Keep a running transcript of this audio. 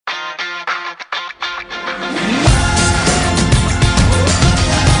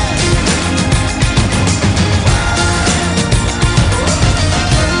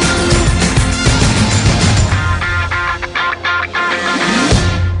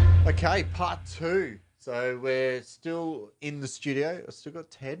Okay, part two. So we're still in the studio. I've still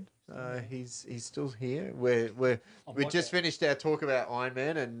got Ted. He's still here. We just finished our talk about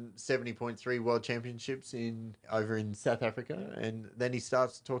Ironman and 70.3 World Championships over in South Africa, and then he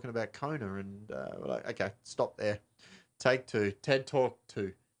starts talking about Kona, and we're like, okay, stop there. Take two. TED Talk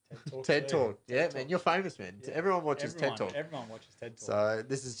 2. TED Talk. Yeah, man, you're famous, man. Yeah. Everyone watches TED Talk. Everyone watches TED Talk. So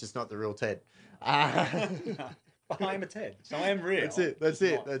this is just not the real Ted. No. But I am a TED, so I am real. That's it.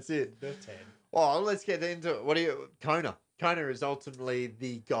 The TED. Oh, let's get into it. Kona? Kona is ultimately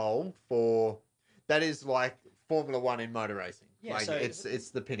the goal for. That is like Formula One in motor racing. Yeah, like so it's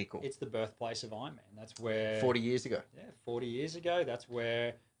the pinnacle. It's the birthplace of Ironman. That's where 40 years ago. Yeah, 40 years ago. That's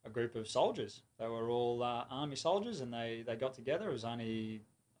where a group of soldiers. They were all army soldiers, and they got together. I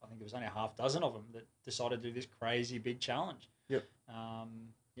think it was only a half dozen of them that decided to do this crazy big challenge. Yep.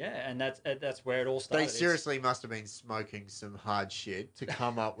 Yeah, and that's where it all started. They seriously must have been smoking some hard shit to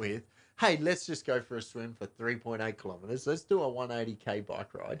come up with, hey, let's just go for a swim for 3.8 kilometers. Let's do a 180k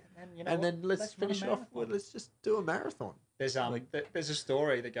bike ride. And then let's finish it off with, let's just do a marathon. There's a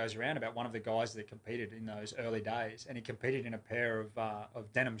story that goes around about one of the guys that competed in those early days, and he competed in a pair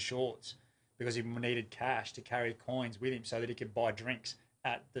of denim shorts because he needed cash to carry coins with him so that he could buy drinks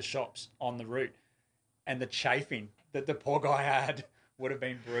at the shops on the route. And the chafing that the poor guy had would have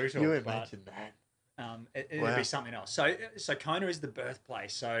been brutal. You imagine that. It would be something else. So Kona is the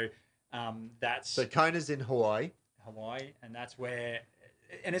birthplace. So Kona's in Hawaii. And that's where,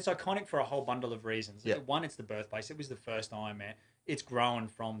 and it's iconic for a whole bundle of reasons. Yep. One, it's the birthplace. It was the first Ironman. It's grown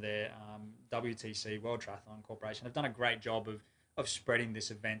from there. WTC, World Triathlon Corporation, have done a great job of spreading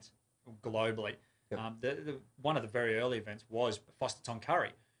this event globally. Yep. One of the very early events was Foster Tonkari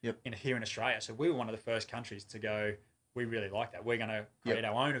here in Australia. So we were one of the first countries to go, we really like that. We're going to create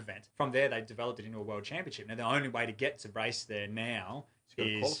our own event. From there, they developed it into a world championship. Now, the only way to get to race there now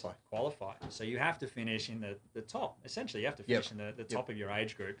is qualify. So you have to finish in the top. Essentially, you have to finish in the top of your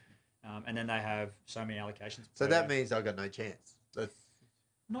age group. And then they have so many allocations. So that means I've got no chance.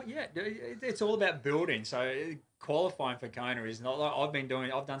 Not yet. It's all about building. So qualifying for Kona is not like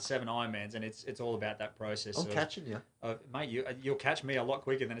I've done 7 Ironmans, and it's all about that process. I'm catching you. Mate, you'll catch me a lot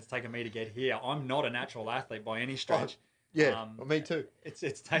quicker than it's taken me to get here. I'm not a natural athlete by any stretch. Yeah, me too.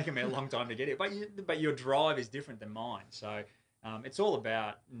 It's taken me a long time to get here, but your drive is different than mine. So it's all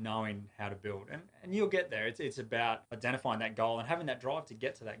about knowing how to build, and you'll get there. It's about identifying that goal and having that drive to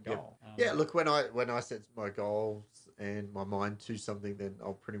get to that goal. Look, when I set my goals and my mind to something, then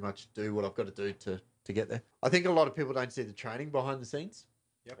I'll pretty much do what I've got to do to get there. I think a lot of people don't see the training behind the scenes.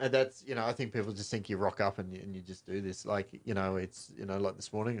 Yep. And that's, I think people just think you rock up and you just do this. Like, it's, like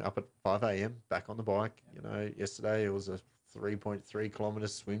this morning up at 5 a.m, back on the bike. Yesterday it was a 3.3 kilometer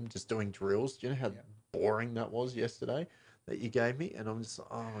swim, just doing drills. Do you know how boring that was yesterday that you gave me? And I'm just like,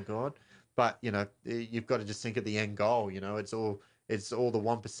 oh my God. But, you've got to just think of the end goal. It's all the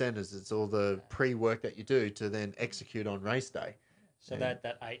 1%ers. It's all the pre-work that you do to then execute on race day. So that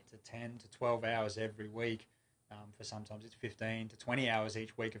 8 to 10 to 12 hours every week, for sometimes it's 15 to 20 hours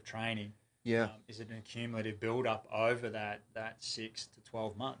each week of training. Is it an cumulative build-up over that 6 to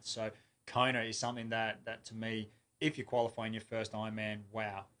 12 months? So Kona is something that to me, if you qualify in your first Ironman,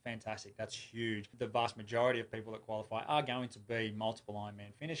 wow, fantastic. That's huge. The vast majority of people that qualify are going to be multiple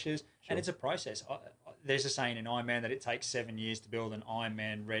Ironman finishers, and it's a process. There's a saying in Ironman that it takes 7 years to build an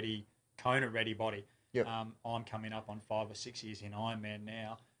Ironman-ready, Kona-ready body. Yep. I'm coming up on 5 or 6 years in Ironman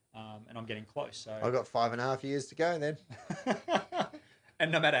now, and I'm getting close. So I've got 5.5 years to go then.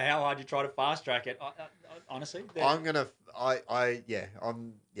 And no matter how hard you try to fast track it, honestly, I'm gonna. But I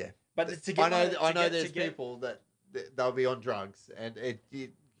know there's people that they'll be on drugs, and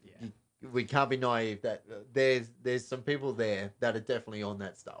we can't be naive that there's some people there that are definitely on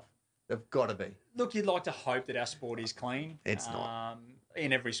that stuff. They've got to be. Look, you'd like to hope that our sport is clean. It's not.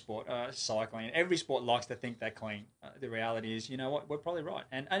 In every sport, cycling, every sport likes to think they're clean. The reality is, you know what, we're probably right.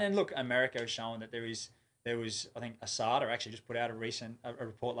 And then look, America has shown that there was, I think ASADA actually just put out a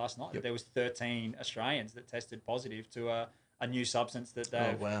report last night that there was 13 Australians that tested positive to a new substance that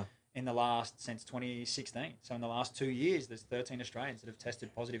they've since 2016. So in the last 2 years, there's 13 Australians that have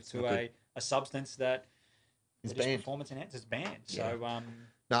tested positive to a substance that is banned. Performance enhanced is banned. Yeah. So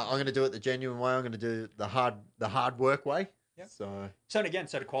no, I'm going to do it the genuine way. I'm going to do the hard work way. Yep. So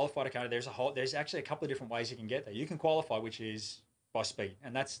to qualify to Kona, there's actually a couple of different ways you can get there. You can qualify, which is by speed,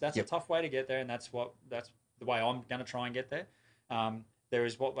 and that's a tough way to get there, and that's the way I'm going to try and get there. There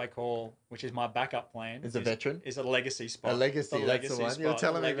is what they call, which is my backup plan. Is a veteran? Is a legacy spot. A legacy, that's the one. You're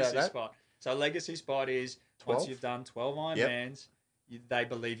telling me about that. Spot. So a legacy spot is 12? Once you've done 12 Ironmans, they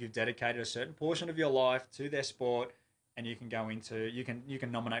believe you've dedicated a certain portion of your life to their sport, and you can go into you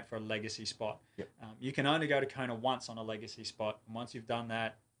can nominate for a legacy spot. Yep. You can only go to Kona once on a legacy spot, and once you've done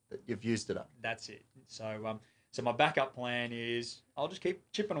that, You've used it up. that's it. So my backup plan is I'll just keep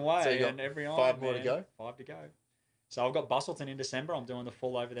chipping away, So you got and every 5 more to go? 5 to go. So I've got Bustleton in December. I'm doing the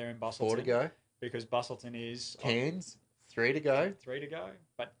full over there in Bustleton. 4 to go. Because Bustleton is Cairns, 3 to go. 3 to go.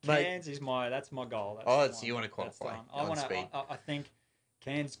 But Mate. Cairns is that's my goal. That's Oh, the so one. you want to That's qualify done. on speed. I think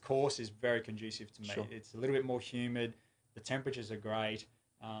Cairns course is very conducive to me. Sure. It's a little bit more humid. The temperatures are great.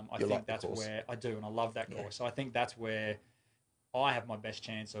 I You think like the that's course. where I do, and I love that Yeah. course. So I think that's where I have my best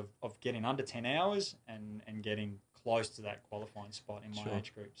chance of getting under 10 hours and getting close to that qualifying spot in my Sure.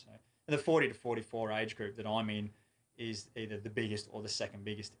 age group. So the 40 to 44 age group that I'm in is either the biggest or the second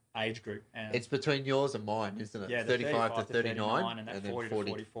biggest age group. And It's between yours and mine, isn't it? yeah, the 35 to 39 and that then 40 to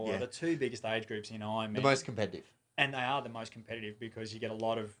 44 yeah. are the two biggest age groups in Ironman. The most competitive. And they are the most competitive because you get a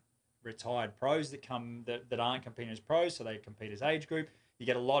lot of retired pros that come that aren't competing as pros, so they compete as age group. You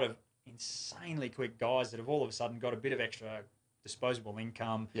get a lot of insanely quick guys that have all of a sudden got a bit of extra disposable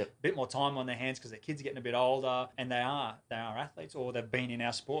income, Yep. a bit more time on their hands because their kids are getting a bit older, and they are athletes or they've been in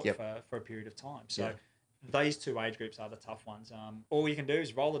our sport Yep. for a period of time. So Yeah. these two age groups are the tough ones. All you can do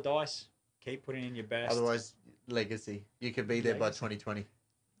is roll the dice, keep putting in your best. Otherwise, legacy. You could be there by Legacy. 2020.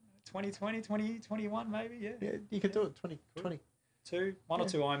 2020, 2021 maybe, yeah. Yeah, you could do it 2020. One or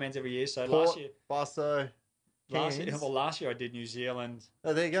two Ironmans every year. So Port, last year, Basso, Cairns. last year I did New Zealand,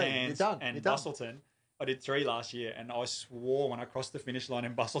 Oh, there you go. Cairns, You're done. and You're done. Bustleton. I did 3 last year, and I swore when I crossed the finish line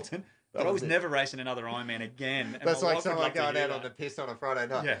in Bustleton that That I was was it. never racing another Ironman again. And That's my like wife would someone love to going hear out on that. the piss on a Friday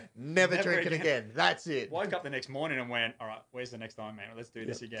night. Yeah. Never Never drinking again. again. That's it. Woke up the next morning and went, all right, where's the next Ironman? Let's do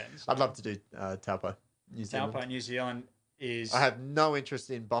this again. So I'd love to do Taupo, New Zealand. Taupo, New Zealand is... I have no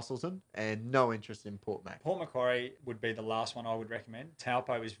interest in Bustleton and no interest in Port Mac. Port Macquarie would be the last one I would recommend.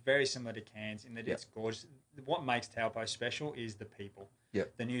 Taupo is very similar to Cairns in that Yep. it's gorgeous. What makes Taupo special is the people.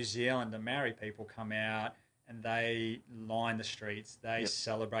 Yep. The New Zealand, the Maori people come out and they line the streets. They Yep.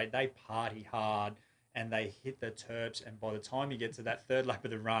 celebrate. They party hard and they hit the terps. And by the time you get to that third lap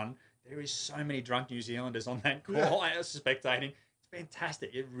of the run, there is so many drunk New Zealanders on that course spectating. It's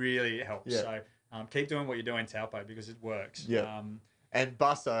fantastic. It really helps. Yeah. So keep doing what you're doing, Taupo, because it works. Yeah. And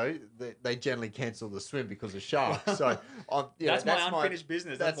Basso, they generally cancel the swim because of sharks. So that's my unfinished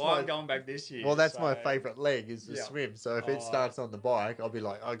business. That's why I'm going back this year. Well, that's So, my favourite leg is the Yeah. swim. So if Oh. it starts on the bike, I'll be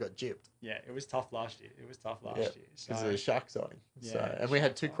like, I got gypped. Yeah, it was tough last year. Year. Because So, of the shark sighting. So, Yeah, and we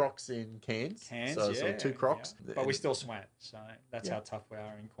had shark 2 sighting. crocs in Cairns. Cairns, so 2 crocs. yeah. But we still swam. So that's Yeah. how tough we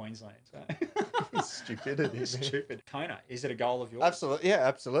are in Queensland. So. Stupidity, man. Stupid. Kona, is it a goal of yours? Absolutely, yeah,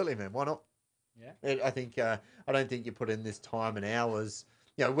 absolutely, man. Why not? Yeah. I think I don't think you put in this time and hours.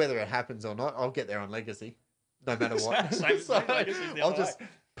 You know, whether it happens or not, I'll get there on legacy, no matter what. Same So legacy's the I'll other just way.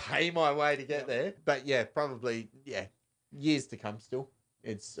 pay my way to get Yeah. there. But yeah, probably years to come. Still,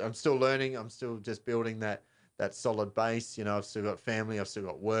 I'm still learning. I'm still just building that solid base. You know, I've still got family. I've still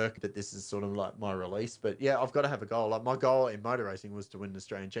got work. But this is sort of like my release. But yeah, I've got to have a goal. Like my goal in motor racing was to win the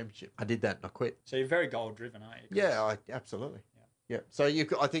Australian Championship. I did that and I quit. So you're very goal driven, aren't you? Yeah, absolutely. Yeah. So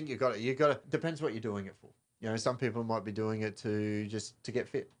I think you got it. You got to. Depends what you're doing it for. You know, some people might be doing it to get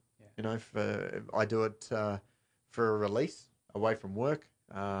fit. Yeah. You know, I do it for a release away from work,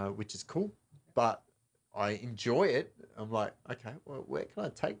 which is cool. But I enjoy it. I'm like, okay, well, where can I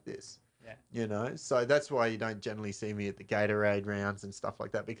take this? Yeah. You know, so that's why you don't generally see me at the Gatorade rounds and stuff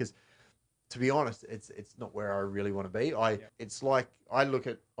like that because. To be honest, it's not where I really want to be. It's like I look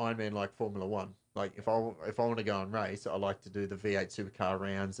at Ironman like Formula One. Like if I want to go and race, I like to do the V8 supercar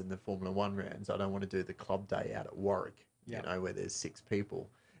rounds and the Formula One rounds. I don't want to do the club day out at Warwick, Yeah. you know, where there's 6 people.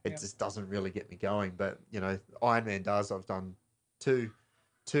 It Yeah. just doesn't really get me going. But you know, Ironman does. I've done two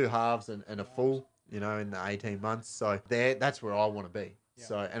halves and a full, you know, in the 18 months. So that's where I want to be. Yeah.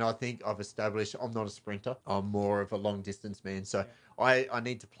 So, and I think I've established I'm not a sprinter. I'm more of a long distance man. So I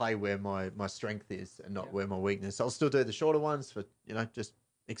need to play where my strength is and not where my weakness. I'll still do the shorter ones for, you know, just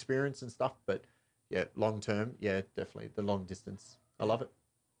experience and stuff. But yeah, long term, yeah, definitely the long distance. I love it.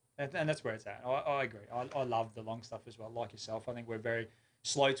 And that's where it's at. I agree. I love the long stuff as well. Like yourself, I think we're very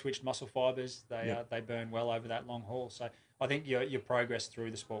slow twitched muscle fibers. They burn well over that long haul. So I think your progress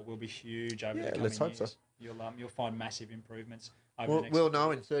through the sport will be huge over the coming let's hope years. so. You'll find massive improvements over the next. We'll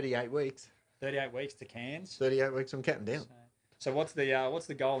know in 38 weeks. 38 weeks to Cairns. 38 weeks, I'm counting down. So what's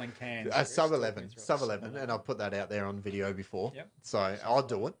the goal in Cairns? Chris? Sub Talk me 11, through it. sub 11, and I'll put that out there on video before. Yep. So I'll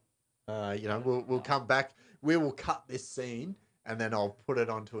do it. You know, we'll come back. We will cut this scene, and then I'll put it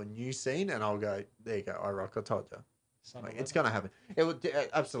onto a new scene, and I'll go. There you go. I told you. Sub Like, 11. it's gonna happen. It would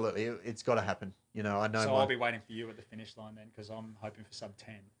absolutely. It's got to happen. You know, I know. So I'll be waiting for you at the finish line then, because I'm hoping for sub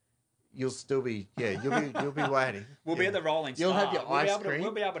 10. you'll still be you'll be waiting. We'll be at the rolling start. You'll have your ice cream.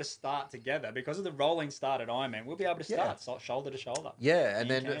 We'll be able to start together because of the rolling start at Ironman. We'll be able to start shoulder to shoulder. Yeah, and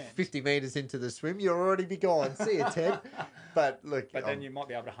You then can. 50 meters into the swim, you'll already be gone. See you, Ted. But look, But then you might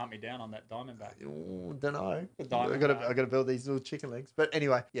be able to hunt me down on that Diamondback. don't know. Diamondback. I got to build these little chicken legs. But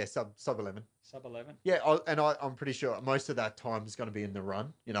anyway, yeah, sub 11. Sub 11. Yeah, I'm pretty sure most of that time is going to be in the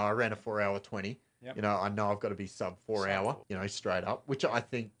run. You know, I ran a 4 hour 20. Yep. You know, I know I've got to be sub 4 Sub hour. 4. You know, straight up. Which I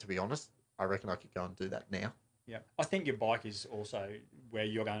think, to be honest, I reckon I could go and do that now. Yeah, I think your bike is also where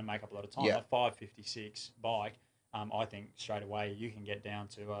you're going to make up a lot of time. Yeah. Like 5:56 bike, I think straight away you can get down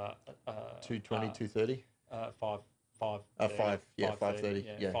to 220, 230. 5:30. 5:30. Yeah.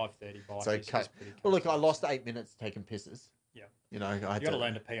 5:30 bike. So is cut. pretty Well, look, I comfortable. lost 8 minutes taking pisses. Yeah. You know, I had You got to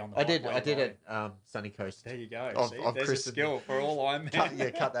learn to pee on the I bike. did. while I you're did riding. at Sunny Coast. There you go. Of- See, of there's Chris a and- skill for all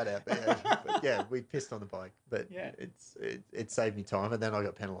Ironman. Cut that out. But yeah, we pissed on the bike, but Yeah. it saved me time, and then I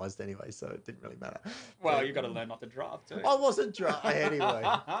got penalised anyway, so it didn't really matter. Well, But you've got to learn not to draft too. I wasn't dry anyway.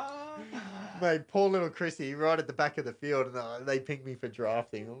 Mate, poor little Chrissy, right at the back of the field, and they pinged me for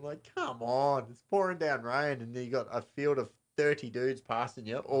drafting. I'm like, come on, it's pouring down rain, and you got a field of 30 dudes passing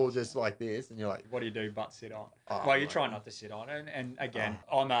you, all just like this, and you're like, What do you do but sit on? oh, Well, you like- try not to sit on it. And again,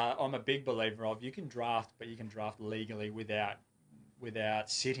 I'm a big believer of you can draft, but you can draft legally without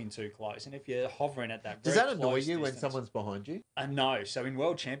sitting too close. And if you're hovering at that, Does very that annoy close you when distance- someone's behind you? No. So in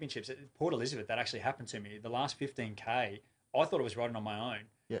World Championships at Port Elizabeth, that actually happened to me. The last 15K, I thought I was riding on my own.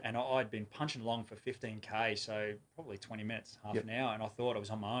 Yeah. And I'd been punching along for 15K, so probably 20 minutes, half Yep. an hour, and I thought I was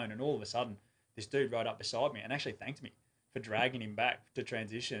on my own. And all of a sudden, this dude rode up beside me and actually thanked me for dragging him back to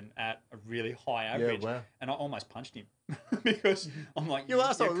transition at a really high average. wow. And I almost punched him because I'm like, You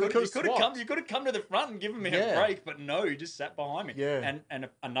arsehole, we could've swapped." you could have come to the front and given me Yeah. a break, but no, you just sat behind me. Yeah. And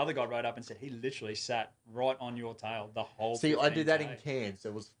another guy rode up and said he literally sat right on your tail the whole. See, I did that in 15K. Cairns.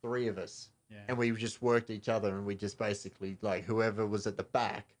 There was 3 of us. Yeah. And we just worked each other, and we just basically, like, whoever was at the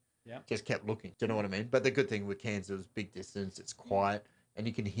back Yeah. just kept looking. Do you know what I mean? But the good thing with Cairns, it was big distance, it's quiet, and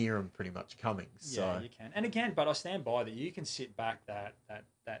you can hear them pretty much coming. So, Yeah, you can. And again, but I stand by that you can sit back that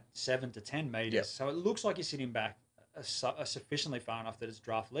 7 to 10 meters. Yep. So it looks like you're sitting back sufficiently far enough that it's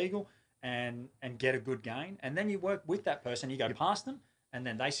draft legal and get a good gain. And then you work with that person, you go past them, and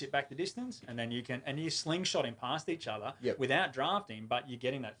then they sit back the distance, and then you slingshotting past each other Yep. without drafting, but you're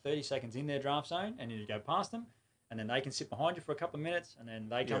getting that 30 seconds in their draft zone, and then you go past them, and then they can sit behind you for a couple of minutes, and then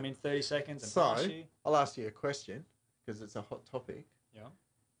they come in 30 seconds and pass So, you. I'll ask you a question, because it's a hot topic. Yeah.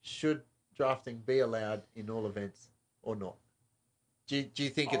 Should drafting be allowed in all events or not? Do you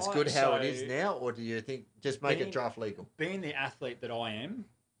think it's Oh, good how it so is now, or do you think just make it being- draft legal? Being the athlete that I am,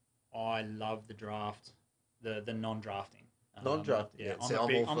 I love the draft, the non-drafting. Non-drafting, yeah. See,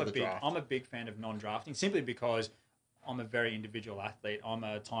 I'm all for the draft. I'm a big fan of non-drafting simply because I'm a very individual athlete. I'm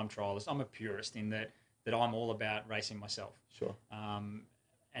a time trialist. I'm a purist in that I'm all about racing myself. Sure.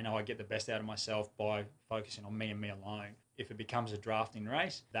 And I get the best out of myself by focusing on me and me alone. If it becomes a drafting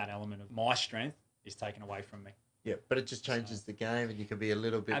race, that element of my strength is taken away from me. Yeah, but it just changes the game, and you can be a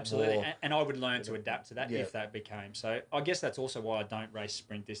little bit Absolutely, more. and I would learn to adapt to that Yeah. if that became. So I guess that's also why I don't race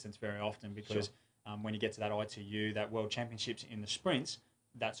sprint distance very often because when you get to that ITU, that World Championships in the sprints,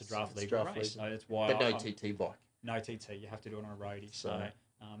 that's a draft It's legal draft race. legal. So that's why But no I'm- TT bike. no TT. You have to do it on a roadie. So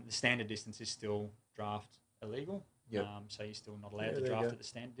So- the standard distance is still draft illegal. Yep. So you're still not allowed Yeah, to there you draft go. at the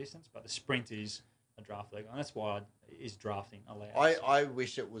standard distance, but the sprint is a draft legal, and that's why is drafting allowed. I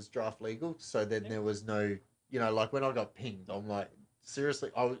wish it was draft legal, so then Yeah. there was no, like when I got pinged, I'm like,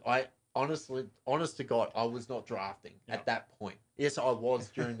 seriously, I honestly, honest to God, I was not drafting Yeah. at that point. Yes, I was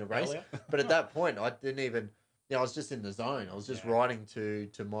during the race, Earlier. but at that point, I didn't even, I was just in the zone. I was just Yeah. riding to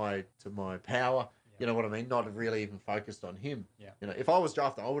my power. You know what I mean? Not really even focused on him. Yeah. If I was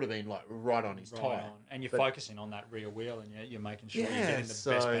drafted, I would have been like right on his Right tire. on. And you're But- focusing on that rear wheel, and you're making sure you're Yeah, getting the best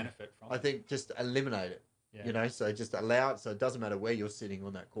so benefit from I it. think just eliminate it. Yeah. So just allow it, so it doesn't matter where you're sitting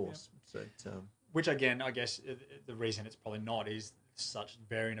on that course. So Which again, I guess the reason it's probably not is such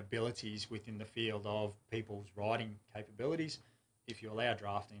varying abilities within the field of people's riding capabilities. If you allow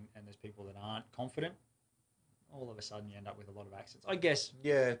drafting and there's people that aren't confident, all of a sudden you end up with a lot of accidents. I guess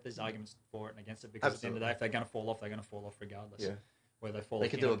yeah, there's arguments for it and against it because at the end of the day, if they're going to fall off, they're going to fall off regardless. Yeah. Whether they fall they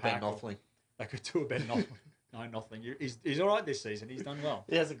off could in do a Ben pack or- Knopfling. They could do a Ben Knopfling. No, Knopfling. He's all right this season. He's done well.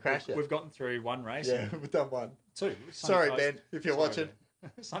 He hasn't crashed yet. We've gotten through one race. Yeah, and we've done one. two. Sorry, Coast- Ben, if you're Sorry, watching.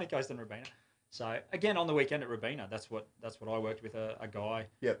 Ben. Sunny Coast and Rabina. So again, on the weekend at Rabina, that's what I worked with a guy.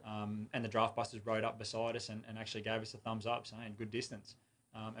 Yep. And the draft busters rode up beside us and actually gave us a thumbs up, saying good distance.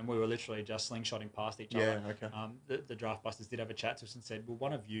 And we were literally just slingshotting past each Yeah, other. okay. The draft busters did have a chat to us and said, "Will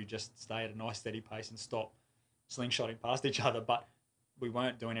one of you just stay at a nice steady pace and stop slingshotting past each other?" But we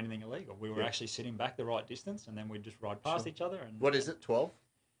weren't doing anything illegal. We were actually sitting back the right distance, and then we'd just ride past each other. And What is it? 12?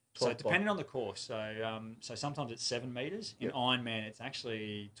 So depending on the course, so sometimes it's 7 meters. In Ironman, it's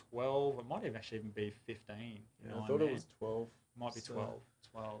actually 12. It might actually even be 15. I thought it was 12. Might be 12.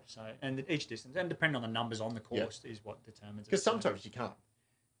 12. So and each distance, and depending on the numbers on the course, is what determines. Because sometimes you can't.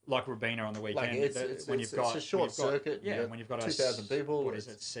 Like Rabina on the weekend, it's a short circuit. When you've got 2,000 people. What is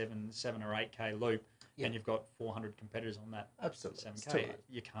it? 7 or 8K loop. And you've got 400 competitors on that. Absolutely. 7K.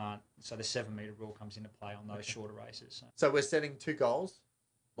 You can't. So the 7 meter rule comes into play on those shorter races. So we're setting 2 goals.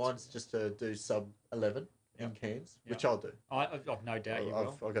 Mine's just to do sub 11 in Cairns, which I'll do. I've no doubt you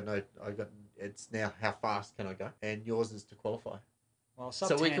will. I've got. It's now how fast can I go, and yours is to qualify. Well, sub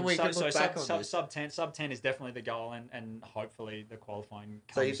 10, sub 10 is definitely the goal, and hopefully the qualifying.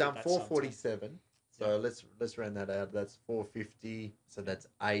 So you've done 4:47. So let's round that out. That's 4:50. So that's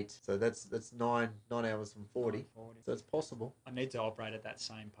 8. So that's 9 hours from 40. So it's possible. I need to operate at that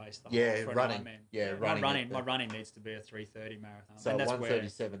same pace. Running. My running needs to be a 3:30 marathon. So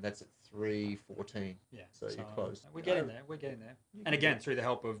 1:37. That's at 3:14. Yeah. So you're close. We're getting there. And again, through the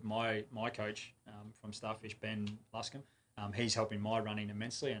help of my coach from Starfish, Ben Luscombe, he's helping my running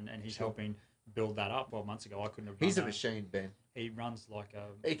immensely, and he's helping build that up. 12 months ago, I couldn't have. He's a machine, Ben. He runs like a.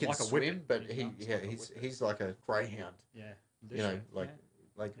 He can swim, but he's like a greyhound. Yeah,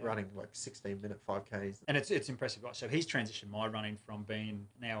 running like 16-minute 5Ks. And it's impressive. So he's transitioned my running from being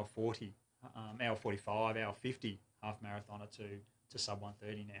an hour 40, hour 45, hour 50 half marathoner to sub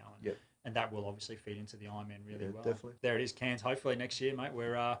 1:30 now. And that will obviously feed into the Ironman really well. Definitely. There it is, Cairns. Hopefully next year, mate.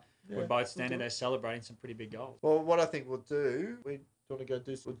 We're both standing there celebrating some pretty big goals. Well, what I think we'll do, we want to go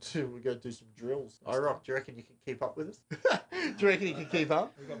do some drills. Do you reckon you can keep up with us? Do you reckon you can keep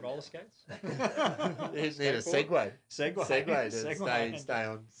up? We've got roller skates. You just need a Segway to stay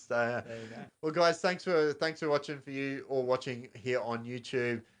on. There you go. Well, guys, thanks for watching. For you all watching here on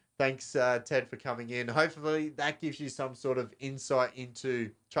YouTube, thanks Ted for coming in. Hopefully that gives you some sort of insight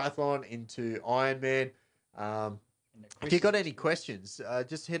into triathlon, into Ironman. If you got any questions,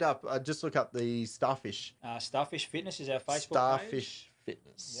 just hit up. Just look up the Starfish. Starfish Fitness is our Facebook page. Starfish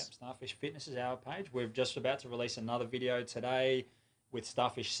Fitness. Yep, Starfish Fitness is our page. We're just about to release another video today with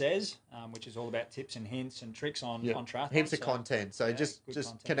Starfish Says, which is all about tips and hints and tricks on triathlon. Heaps of content. So just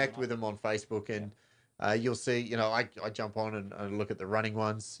connect with them on Facebook, and you'll see. I jump on and look at the running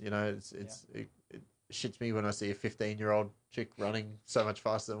ones. It shits me when I see a 15-year-old chick running so much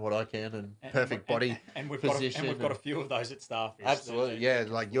faster than what I can, and perfect body position. We've got a few of those at Starfish. Absolutely,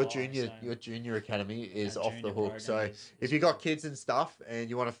 your junior academy is off the hook. So if you got kids and stuff, and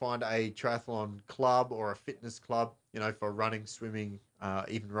you want to find a triathlon club or a fitness club, for running, swimming,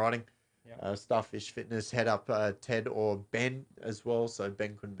 even riding, Starfish Fitness, head up Ted or Ben as well. So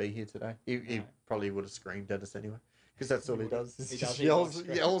Ben couldn't be here today. He probably would have screamed at us anyway. Because that's all he does. He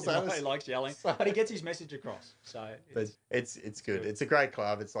yells at us. He likes yelling, but he gets his message across. So it's good. It's a great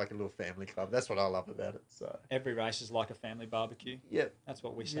club. It's like a little family club. That's what I love about it. So every race is like a family barbecue. Yeah, that's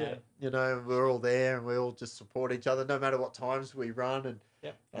what we say. We're all there, and we all just support each other, no matter what times we run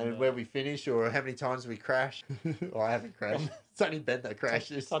and where we finish, or how many times we crash. Well, I haven't crashed. It's only Ben that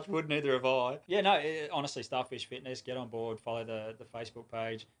crashes. Touch wood, neither have I. Yeah, no. Honestly, Starfish Fitness. Get on board. Follow the Facebook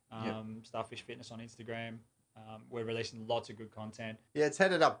page. Starfish Fitness on Instagram. We're releasing lots of good content. Yeah, it's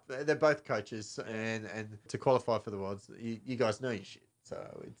headed up. They're both coaches, and to qualify for the Worlds, you guys know your shit. So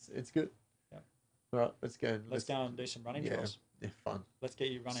it's good. Yeah. All right, let's go. Let's go and do some running drills. Yeah, fun. Let's get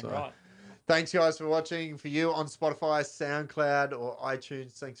you running right. Thanks, guys, for watching. For you on Spotify, SoundCloud, or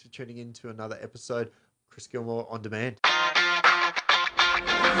iTunes, thanks for tuning in to another episode. Chris Gilmore On Demand.